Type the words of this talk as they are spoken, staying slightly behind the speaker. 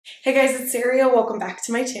Hey guys, it's Saria. Welcome back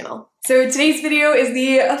to my channel. So today's video is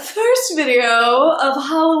the first video of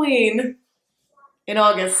Halloween in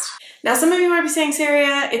August. Now some of you might be saying,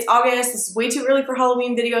 Saria, it's August, this is way too early for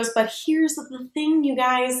Halloween videos, but here's the thing, you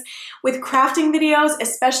guys. With crafting videos,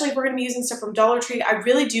 especially if we're gonna be using stuff from Dollar Tree, I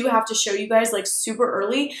really do have to show you guys like super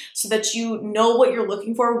early so that you know what you're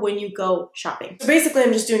looking for when you go shopping. So basically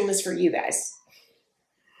I'm just doing this for you guys.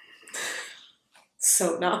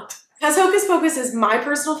 So not. As Hocus Pocus is my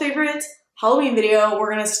personal favorite Halloween video, we're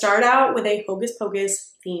gonna start out with a Hocus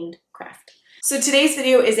Pocus themed craft. So today's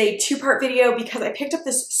video is a two-part video because I picked up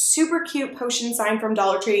this super cute potion sign from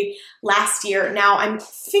Dollar Tree last year. Now I'm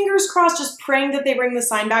fingers crossed just praying that they bring the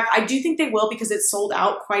sign back. I do think they will because it sold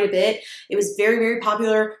out quite a bit. It was very, very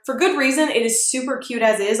popular for good reason. It is super cute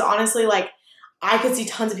as is. Honestly, like I could see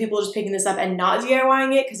tons of people just picking this up and not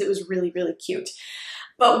DIYing it because it was really, really cute.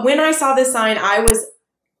 But when I saw this sign, I was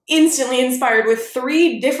instantly inspired with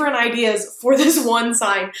 3 different ideas for this one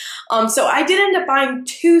sign. So I did end up buying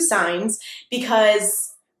 2 signs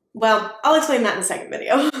because, well, I'll explain that in the second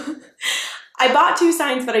video. I bought 2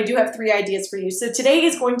 signs, but I do have 3 ideas for you. So today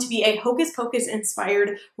is going to be a Hocus Pocus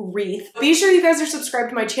inspired wreath. Be sure you guys are subscribed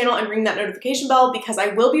to my channel and ring that notification bell because I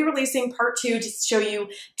will be releasing part 2 to show you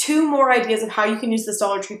 2 more ideas of how you can use this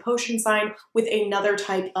Dollar Tree potion sign with another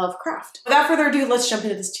type of craft. Without further ado, let's jump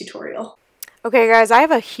into this tutorial. Okay guys, I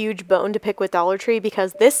have a huge bone to pick with Dollar Tree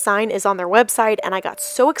because this sign is on their website and I got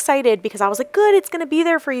so excited because I was like, good, it's going to be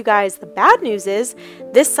there for you guys. The bad news is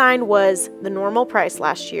this sign was the normal price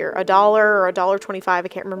last year, $1 or $1.25. I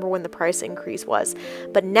can't remember when the price increase was.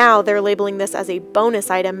 But now they're labeling this as a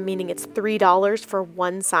bonus item, meaning it's $3 for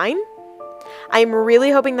one sign. I'm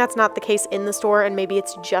really hoping that's not the case in the store and maybe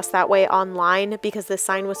it's just that way online because this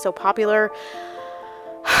sign was so popular.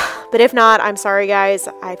 But if not, I'm sorry guys,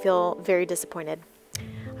 I feel very disappointed.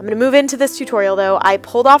 I'm going to move into this tutorial though. I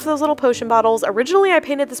pulled off those little potion bottles. Originally I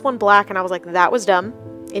painted this one black and I was like, that was dumb.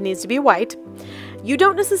 It needs to be white. You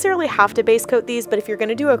don't necessarily have to base coat these, but if you're going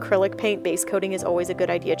to do acrylic paint, base coating is always a good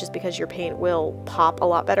idea just because your paint will pop a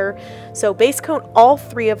lot better. So base coat all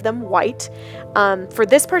 3 of them white. For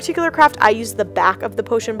this particular craft, I use the back of the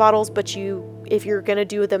potion bottles, but if you're going to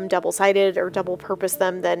do them double-sided or double purpose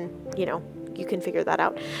them, then, you know, you can figure that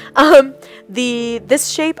out. This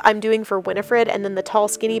shape I'm doing for Winifred, and then the tall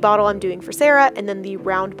skinny bottle I'm doing for Sarah, and then the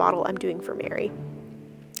round bottle I'm doing for Mary.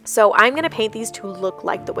 So I'm going to paint these to look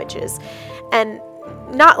like the witches. And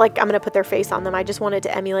not like I'm going to put their face on them. I just wanted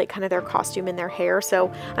to emulate kind of their costume and their hair.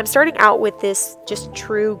 So I'm starting out with this just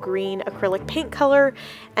true green acrylic paint color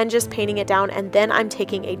and just painting it down. And then I'm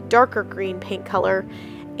taking a darker green paint color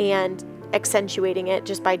and accentuating it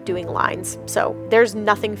just by doing lines. So there's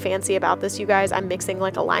nothing fancy about this, you guys. I'm mixing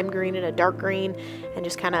like a lime green and a dark green and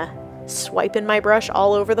just kind of swiping my brush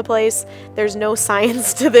all over the place. There's no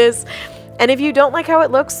science to this. And if you don't like how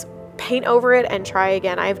it looks, paint over it and try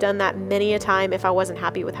again. I've done that many a time if I wasn't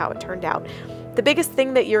happy with how it turned out. The biggest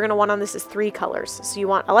thing that you're going to want on this is 3 colors. So you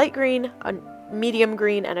want a light green, a medium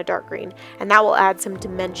green, and a dark green, and that will add some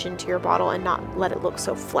dimension to your bottle and not let it look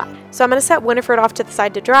so flat. So I'm going to set Winifred off to the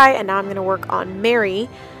side to dry, and now I'm going to work on Mary,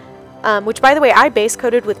 which by the way I base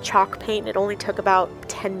coated with chalk paint. It only took about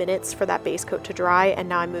 10 minutes for that base coat to dry, and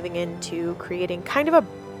now I'm moving into creating kind of a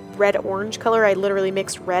red-orange color. I literally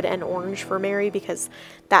mixed red and orange for Mary because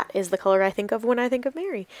that is the color I think of when I think of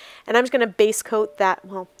Mary. And I'm just going to base coat that,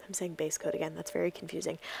 well, I'm saying base coat again, that's very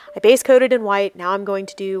confusing. I base coated in white. Now I'm going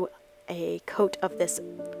to do a coat of this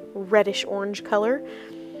reddish orange color.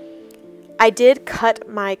 I did cut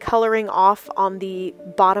my coloring off on the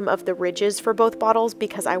bottom of the ridges for both bottles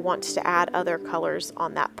because I want to add other colors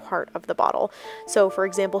on that part of the bottle. So for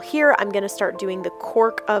example here I'm going to start doing the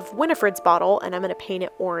cork of Winifred's bottle and I'm going to paint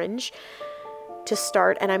it orange to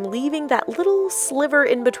start, and I'm leaving that little sliver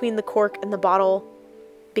in between the cork and the bottle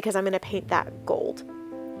because I'm going to paint that gold.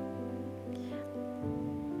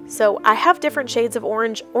 So I have different shades of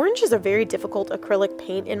orange. Orange is a very difficult acrylic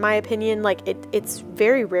paint in my opinion. Like it's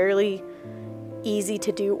very rarely easy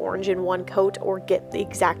to do orange in one coat or get the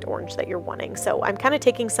exact orange that you're wanting. So I'm kind of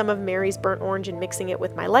taking some of Mary's burnt orange and mixing it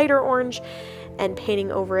with my lighter orange and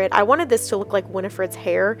painting over it. I wanted this to look like Winifred's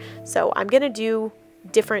hair, so I'm going to do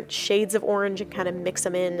different shades of orange and kind of mix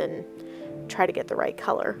them in and try to get the right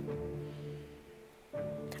color.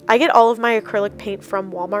 I get all of my acrylic paint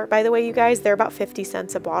from Walmart, by the way, you guys. They're about 50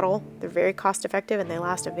 cents a bottle. They're very cost effective and they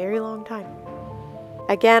last a very long time.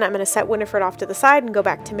 Again, I'm going to set Winifred off to the side and go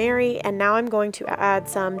back to Mary, and now I'm going to add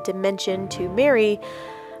some dimension to Mary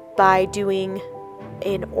by doing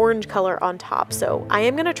an orange color on top. So I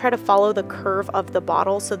am going to try to follow the curve of the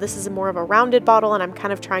bottle. So this is more of a rounded bottle and I'm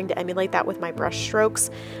kind of trying to emulate that with my brush strokes,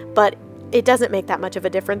 but it doesn't make that much of a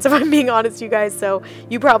difference if I'm being honest, you guys. So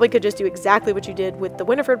you probably could just do exactly what you did with the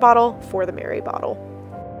Winifred bottle for the Mary bottle.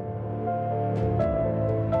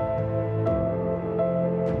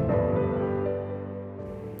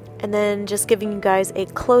 And then just giving you guys a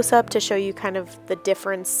close-up to show you kind of the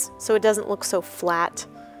difference so it doesn't look so flat.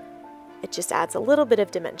 It just adds a little bit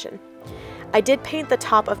of dimension. I did paint the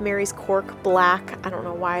top of Mary's cork black. I don't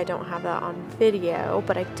know why I don't have that on video,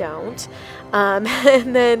 but I don't.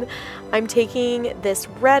 And then I'm taking this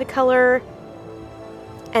red color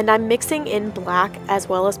and I'm mixing in black as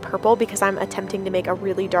well as purple because I'm attempting to make a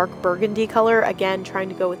really dark burgundy color. Again, trying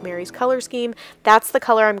to go with Mary's color scheme. That's the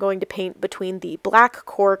color I'm going to paint between the black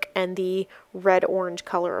cork and the red-orange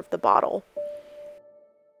color of the bottle.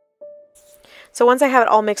 So once I have it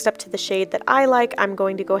all mixed up to the shade that I like, I'm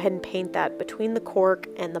going to go ahead and paint that between the cork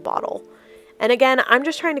and the bottle. And again, I'm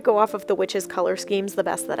just trying to go off of the witch's color schemes the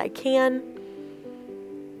best that I can.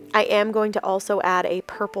 I am going to also add a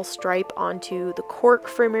purple stripe onto the cork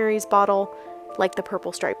for Mary's bottle, like the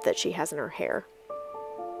purple stripe that she has in her hair.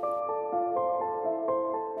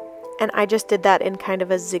 And I just did that in kind of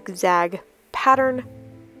a zigzag pattern.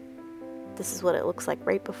 This is what it looks like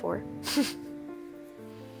right before.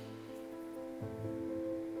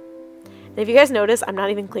 And if you guys notice, I'm not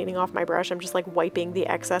even cleaning off my brush. I'm just like wiping the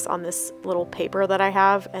excess on this little paper that I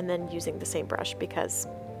have and then using the same brush because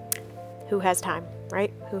who has time,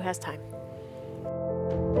 right? Who has time?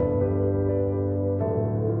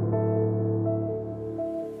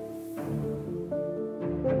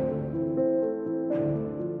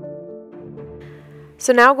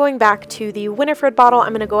 So now going back to the Winifred bottle,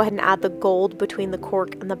 I'm going to go ahead and add the gold between the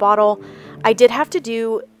cork and the bottle. I did have to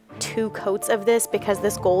do 2 coats of this because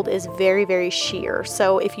this gold is very, very sheer.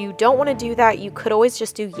 So if you don't want to do that, you could always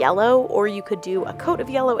just do yellow, or you could do a coat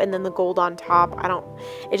of yellow and then the gold on top.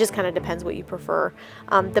 It just kind of depends what you prefer.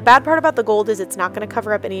 The bad part about the gold is it's not going to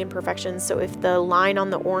cover up any imperfections. So if the line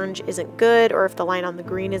on the orange isn't good, or if the line on the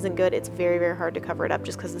green isn't good, it's very, very hard to cover it up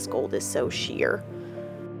just because this gold is so sheer.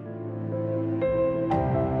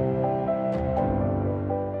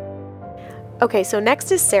 Okay, so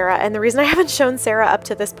next is Sarah, and the reason I haven't shown Sarah up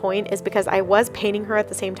to this point is because I was painting her at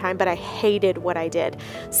the same time, but I hated what I did.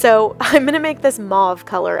 So I'm going to make this mauve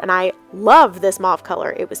color, and I love this mauve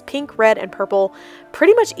color. It was pink, red, and purple,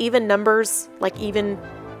 pretty much even numbers, like even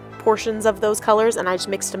portions of those colors, and I just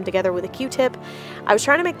mixed them together with a Q-tip. I was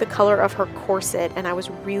trying to make the color of her corset, and I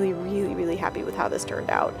was really, really, really happy with how this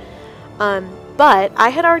turned out. But I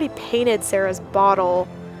had already painted Sarah's bottle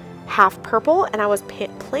half purple, and I was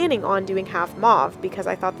planning on doing half mauve because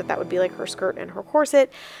I thought that that would be like her skirt and her corset.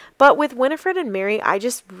 But with Winifred and Mary, I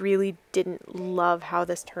just really didn't love how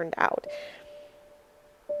this turned out.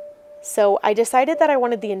 So I decided that I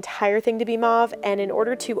wanted the entire thing to be mauve, and in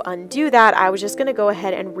order to undo that, I was just going to go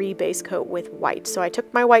ahead and re-base coat with white. So I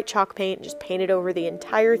took my white chalk paint and just painted over the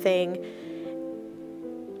entire thing.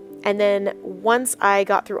 And then once I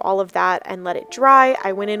got through all of that and let it dry,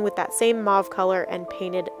 I went in with that same mauve color and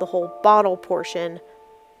painted the whole bottle portion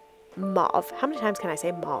mauve. How many times can I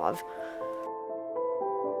say mauve?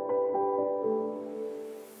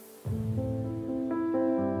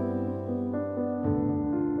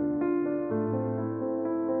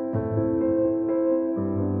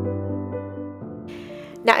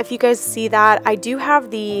 Now, if you guys see that, I do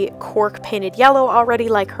have the cork painted yellow already,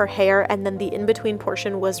 like her hair, and then the in-between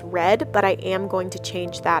portion was red, but I am going to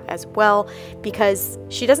change that as well because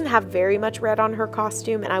she doesn't have very much red on her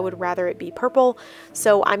costume, and I would rather it be purple.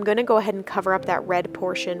 So I'm going to go ahead and cover up that red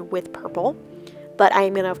portion with purple, but I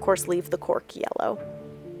am going to, of course, leave the cork yellow.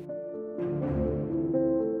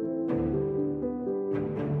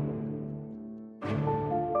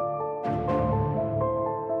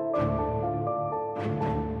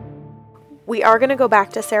 We are going to go back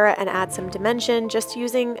to Sarah and add some dimension, just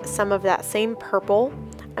using some of that same purple.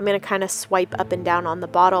 I'm going to kind of swipe up and down on the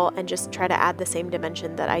bottle and just try to add the same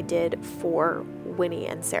dimension that I did for Winnie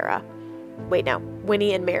and Sarah. Wait, no,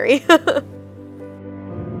 Winnie and Mary.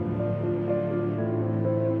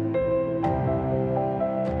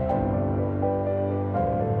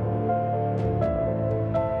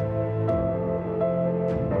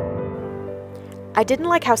 I didn't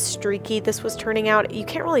like how streaky this was turning out. You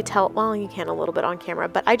can't really tell, well, you can a little bit on camera,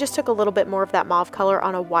 but I just took a little bit more of that mauve color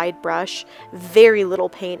on a wide brush, very little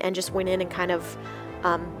paint, and just went in and kind of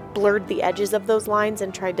blurred the edges of those lines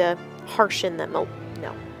and tried to harshen them. Oh,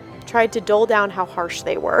 no. Tried to dull down how harsh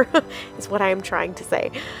they were, is what I am trying to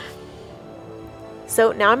say.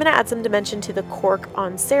 So now I'm going to add some dimension to the cork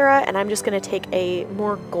on Sarah, and I'm just going to take a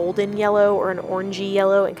more golden yellow or an orangey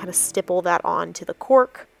yellow and kind of stipple that on to the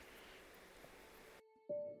cork.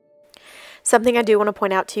 Something I do want to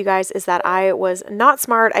point out to you guys is that I was not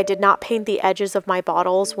smart. I did not paint the edges of my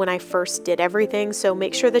bottles when I first did everything, so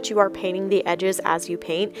make sure that you are painting the edges as you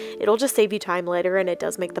paint. It'll just save you time later, and it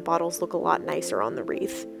does make the bottles look a lot nicer on the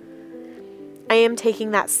wreath. I am taking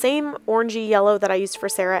that same orangey yellow that I used for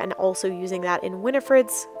Sarah and also using that in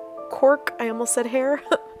Winifred's cork. I almost said hair.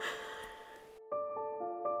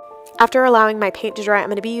 After allowing my paint to dry, I'm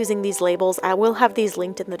going to be using these labels. I will have these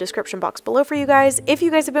linked in the description box below for you guys. If you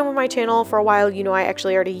guys have been with my channel for a while, you know I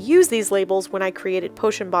actually already used these labels when I created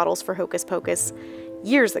potion bottles for Hocus Pocus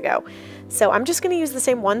years ago. So I'm just going to use the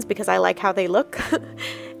same ones because I like how they look.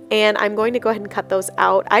 And I'm going to go ahead and cut those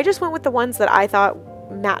out. I just went with the ones that I thought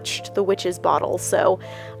matched the witch's bottle. So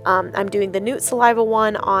I'm doing the Newt Saliva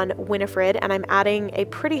one on Winifred, and I'm adding a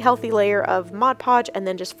pretty healthy layer of Mod Podge and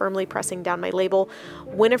then just firmly pressing down my label.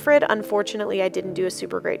 Winifred, unfortunately, I didn't do a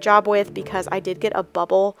super great job with because I did get a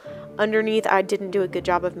bubble underneath. I didn't do a good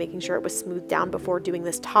job of making sure it was smoothed down before doing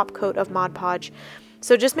this top coat of Mod Podge.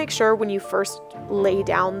 So just make sure when you first lay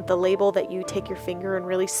down the label that you take your finger and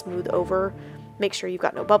really smooth over. Make sure you've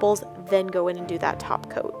got no bubbles, then go in and do that top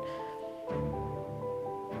coat.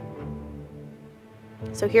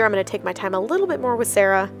 So here I'm going to take my time a little bit more with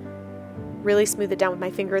Sarah, really smooth it down with my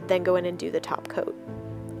finger, then go in and do the top coat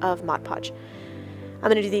of Mod Podge. I'm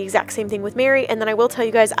going to do the exact same thing with Mary, and then I will tell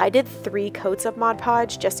you guys I did 3 coats of Mod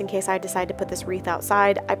Podge just in case I decide to put this wreath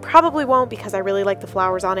outside. I probably won't because I really like the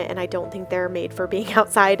flowers on it and I don't think they're made for being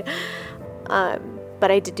outside. But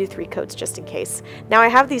I did do 3 coats just in case. Now I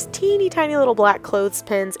have these teeny tiny little black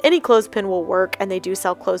clothespins. Any clothespin will work, and they do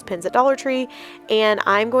sell clothespins at Dollar Tree. And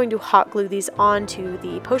I'm going to hot glue these onto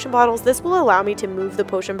the potion bottles. This will allow me to move the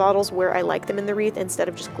potion bottles where I like them in the wreath instead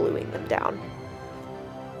of just gluing them down.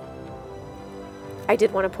 I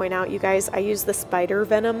did want to point out, you guys, I used the spider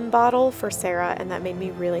venom bottle for Sarah, and that made me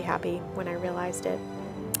really happy when I realized it.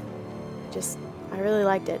 I really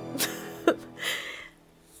liked it.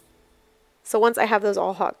 So once I have those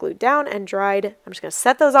all hot glued down and dried, I'm just going to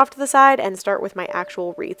set those off to the side and start with my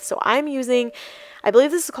actual wreath. So I'm using, I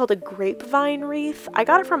believe this is called a grapevine wreath. I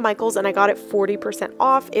got it from Michael's and I got it 40%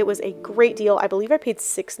 off. It was a great deal. I believe I paid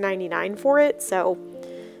 $6.99 for it, so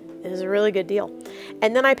it was a really good deal.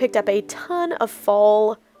 And then I picked up a ton of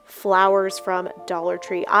fall flowers from Dollar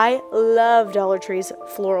Tree. I love Dollar Tree's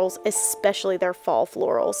florals, especially their fall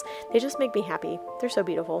florals. They just make me happy. They're so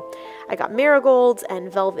beautiful. I got marigolds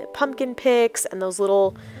and velvet pumpkin picks and those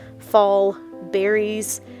little fall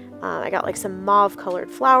berries. I got like some mauve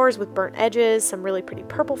colored flowers with burnt edges, some really pretty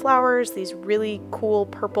purple flowers, these really cool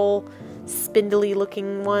purple spindly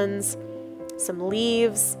looking ones, some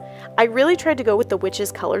leaves. I really tried to go with the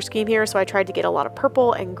witch's color scheme here, so I tried to get a lot of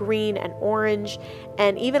purple and green and orange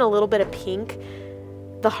and even a little bit of pink.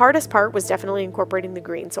 The hardest part was definitely incorporating the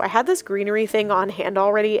green. So I had this greenery thing on hand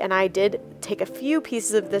already, and I did take a few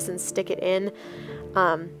pieces of this and stick it in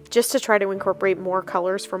just to try to incorporate more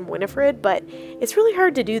colors from Winifred, but it's really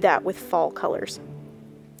hard to do that with fall colors.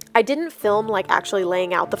 I didn't film like actually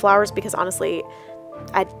laying out the flowers because honestly,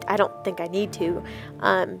 I don't think I need to.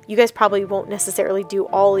 You guys probably won't necessarily do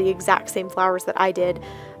all the exact same flowers that I did,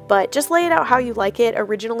 but just lay it out how you like it.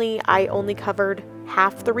 Originally, I only covered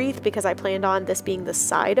half the wreath because I planned on this being the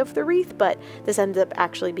side of the wreath, but this ended up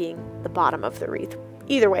actually being the bottom of the wreath.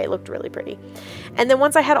 Either way, it looked really pretty. And then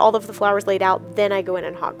once I had all of the flowers laid out, then I go in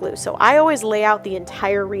and hot glue. So I always lay out the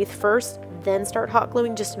entire wreath first, then start hot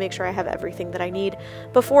gluing just to make sure I have everything that I need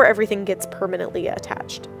before everything gets permanently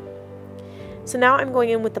attached. So now I'm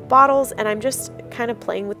going in with the bottles and I'm just kind of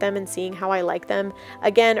playing with them and seeing how I like them.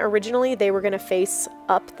 Again, originally they were going to face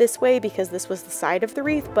up this way because this was the side of the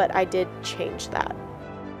wreath, but I did change that.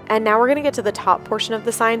 And now we're going to get to the top portion of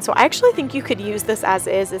the sign. So I actually think you could use this as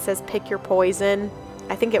is. It says pick your poison.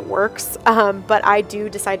 I think it works, but I do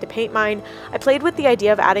decide to paint mine. I played with the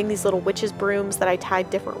idea of adding these little witch's brooms that I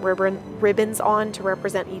tied different ribbons on to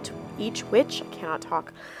represent each witch. I cannot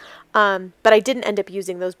talk. But I didn't end up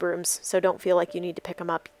using those brooms, so don't feel like you need to pick them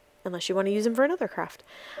up unless you want to use them for another craft.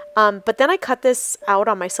 But then I cut this out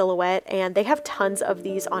on my silhouette, and they have tons of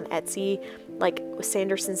these on Etsy, like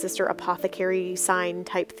Sanderson Sister apothecary sign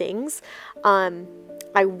type things.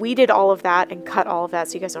 I weeded all of that and cut all of that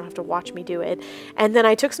so you guys don't have to watch me do it. And then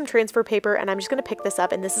I took some transfer paper and I'm just going to pick this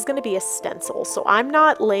up, and this is going to be a stencil. So I'm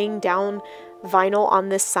not laying down vinyl on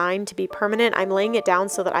this sign to be permanent. I'm laying it down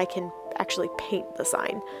so that I can actually paint the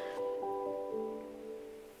sign.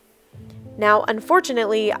 Now,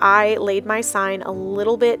 unfortunately, I laid my sign a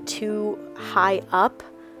little bit too high up.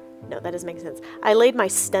 No, that doesn't make sense. I laid my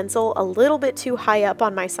stencil a little bit too high up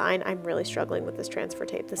on my sign. I'm really struggling with this transfer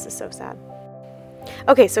tape. This is so sad.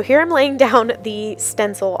 Okay, so here I'm laying down the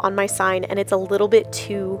stencil on my sign and it's a little bit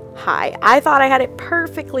too high. I thought I had it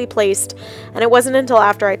perfectly placed, and it wasn't until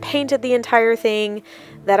after I painted the entire thing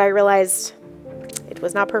that I realized it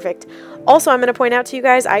was not perfect. Also, I'm going to point out to you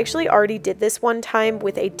guys, I actually already did this one time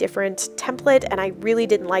with a different template and I really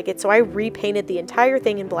didn't like it, so I repainted the entire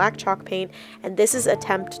thing in black chalk paint, and this is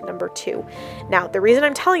attempt number 2. Now, the reason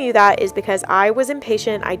I'm telling you that is because I was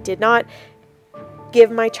impatient. I did not give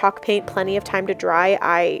my chalk paint plenty of time to dry.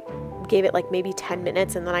 I gave it like maybe 10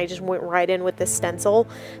 minutes and then I just went right in with the stencil.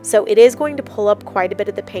 So it is going to pull up quite a bit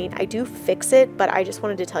of the paint. I do fix it, but I just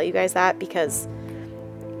wanted to tell you guys that because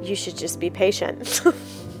you should just be patient.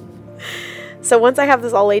 So once I have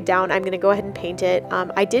this all laid down, I'm going to go ahead and paint it.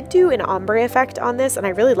 I did do an ombre effect on this and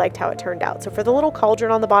I really liked how it turned out. So for the little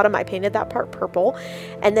cauldron on the bottom, I painted that part purple.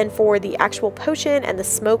 And then for the actual potion and the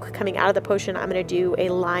smoke coming out of the potion, I'm going to do a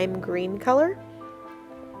lime green color.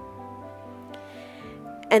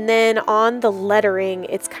 And then on the lettering,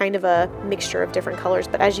 it's kind of a mixture of different colors.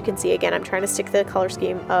 But as you can see, again, I'm trying to stick to the color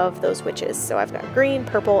scheme of those witches. So I've got green,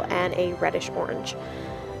 purple, and a reddish orange.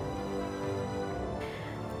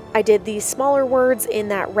 I did the smaller words in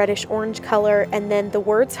that reddish orange color, and then the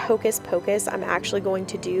words Hocus Pocus I'm actually going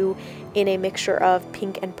to do in a mixture of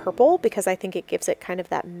pink and purple because I think it gives it kind of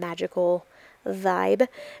that magical vibe.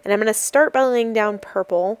 And I'm going to start by laying down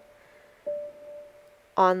purple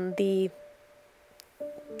on the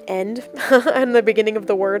end and the beginning of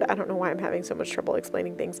the word. I don't know why I'm having so much trouble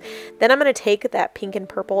explaining things. Then I'm going to take that pink and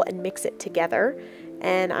purple and mix it together,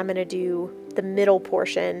 and I'm going to do the middle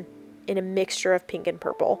portion in a mixture of pink and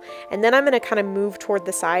purple, and then I'm going to kind of move toward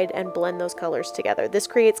the side and blend those colors together. This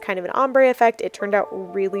creates kind of an ombre effect. It turned out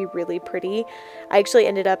really, really pretty. I actually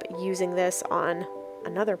ended up using this on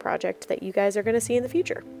another project that you guys are going to see in the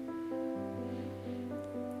future.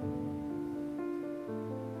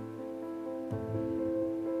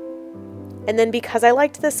 And then because I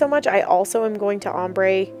liked this so much, I also am going to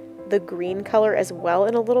ombre the green color as well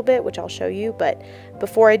in a little bit, which I'll show you. But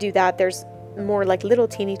before I do that, there's more like little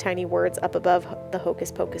teeny tiny words up above the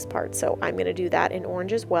Hocus Pocus part. So I'm going to do that in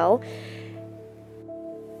orange as well.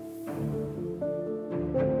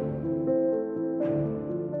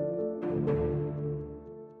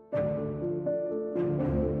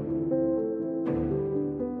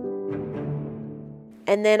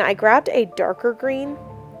 And then I grabbed a darker green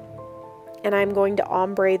and I'm going to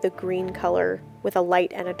ombre the green color with a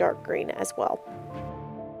light and a dark green as well.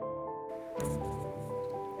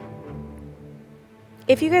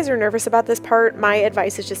 If you guys are nervous about this part, my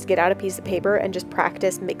advice is just to get out a piece of paper and just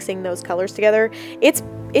practice mixing those colors together. It's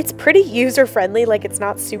pretty user-friendly, like it's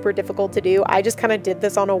not super difficult to do. I just kind of did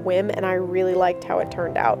this on a whim and I really liked how it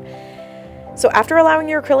turned out. So after allowing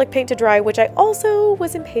your acrylic paint to dry, which I also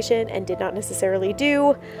was impatient and did not necessarily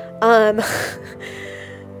do,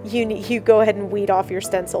 you go ahead and weed off your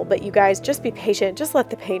stencil. But you guys, just be patient, just let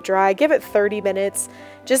the paint dry, give it 30 minutes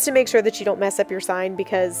just to make sure that you don't mess up your sign,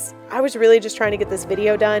 because I was really just trying to get this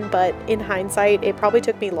video done, but in hindsight it probably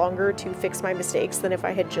took me longer to fix my mistakes than if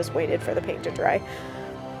I had just waited for the paint to dry.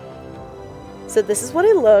 So this is what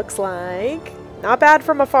it looks like. Not bad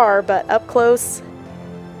from afar, but up close,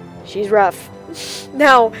 she's rough.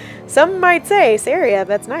 Now, some might say, Saria,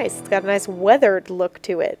 that's nice. It's got a nice weathered look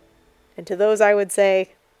to it. And to those I would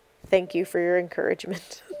say, thank you for your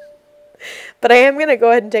encouragement. But I am going to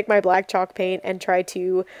go ahead and take my black chalk paint and try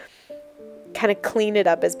to kind of clean it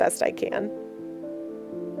up as best I can.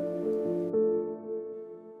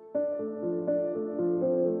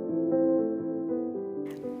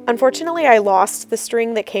 Unfortunately, I lost the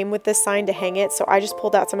string that came with this sign to hang it, so I just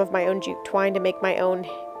pulled out some of my own jute twine to make my own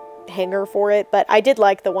hanger for it, but I did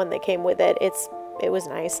like the one that came with it. It was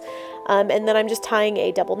nice. And then I'm just tying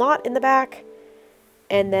a double knot in the back,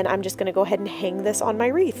 and then I'm just going to go ahead and hang this on my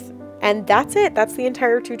wreath. And that's it. That's the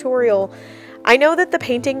entire tutorial. I know that the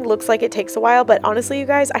painting looks like it takes a while, but honestly, you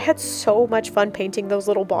guys, I had so much fun painting those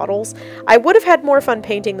little bottles. I would have had more fun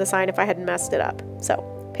painting the sign if I hadn't messed it up.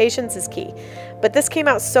 So patience is key. But this came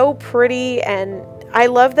out so pretty, and I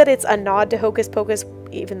love that it's a nod to Hocus Pocus.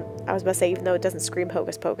 Even, I was about to say, even though it doesn't scream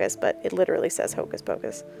Hocus Pocus, but it literally says Hocus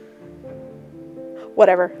Pocus.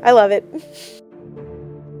 Whatever. I love it.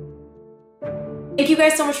 Thank you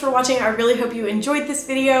guys so much for watching. I really hope you enjoyed this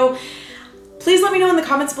video. Please let me know in the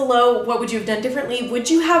comments below, what would you have done differently? Would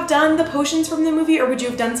you have done the potions from the movie, or would you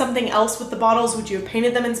have done something else with the bottles? Would you have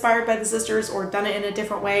painted them inspired by the sisters or done it in a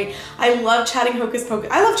different way? I love chatting Hocus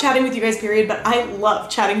Pocus. I love chatting with you guys, period, but I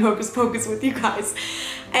love chatting Hocus Pocus with you guys.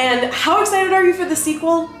 And how excited are you for the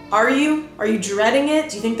sequel? Are you? Are you dreading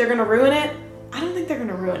it? Do you think they're gonna ruin it? I don't think they're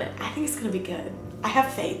gonna ruin it. I think it's gonna be good. I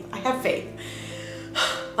have faith. I have faith.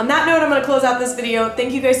 On that note, I'm gonna close out this video.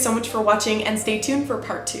 Thank you guys so much for watching and stay tuned for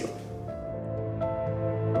part 2.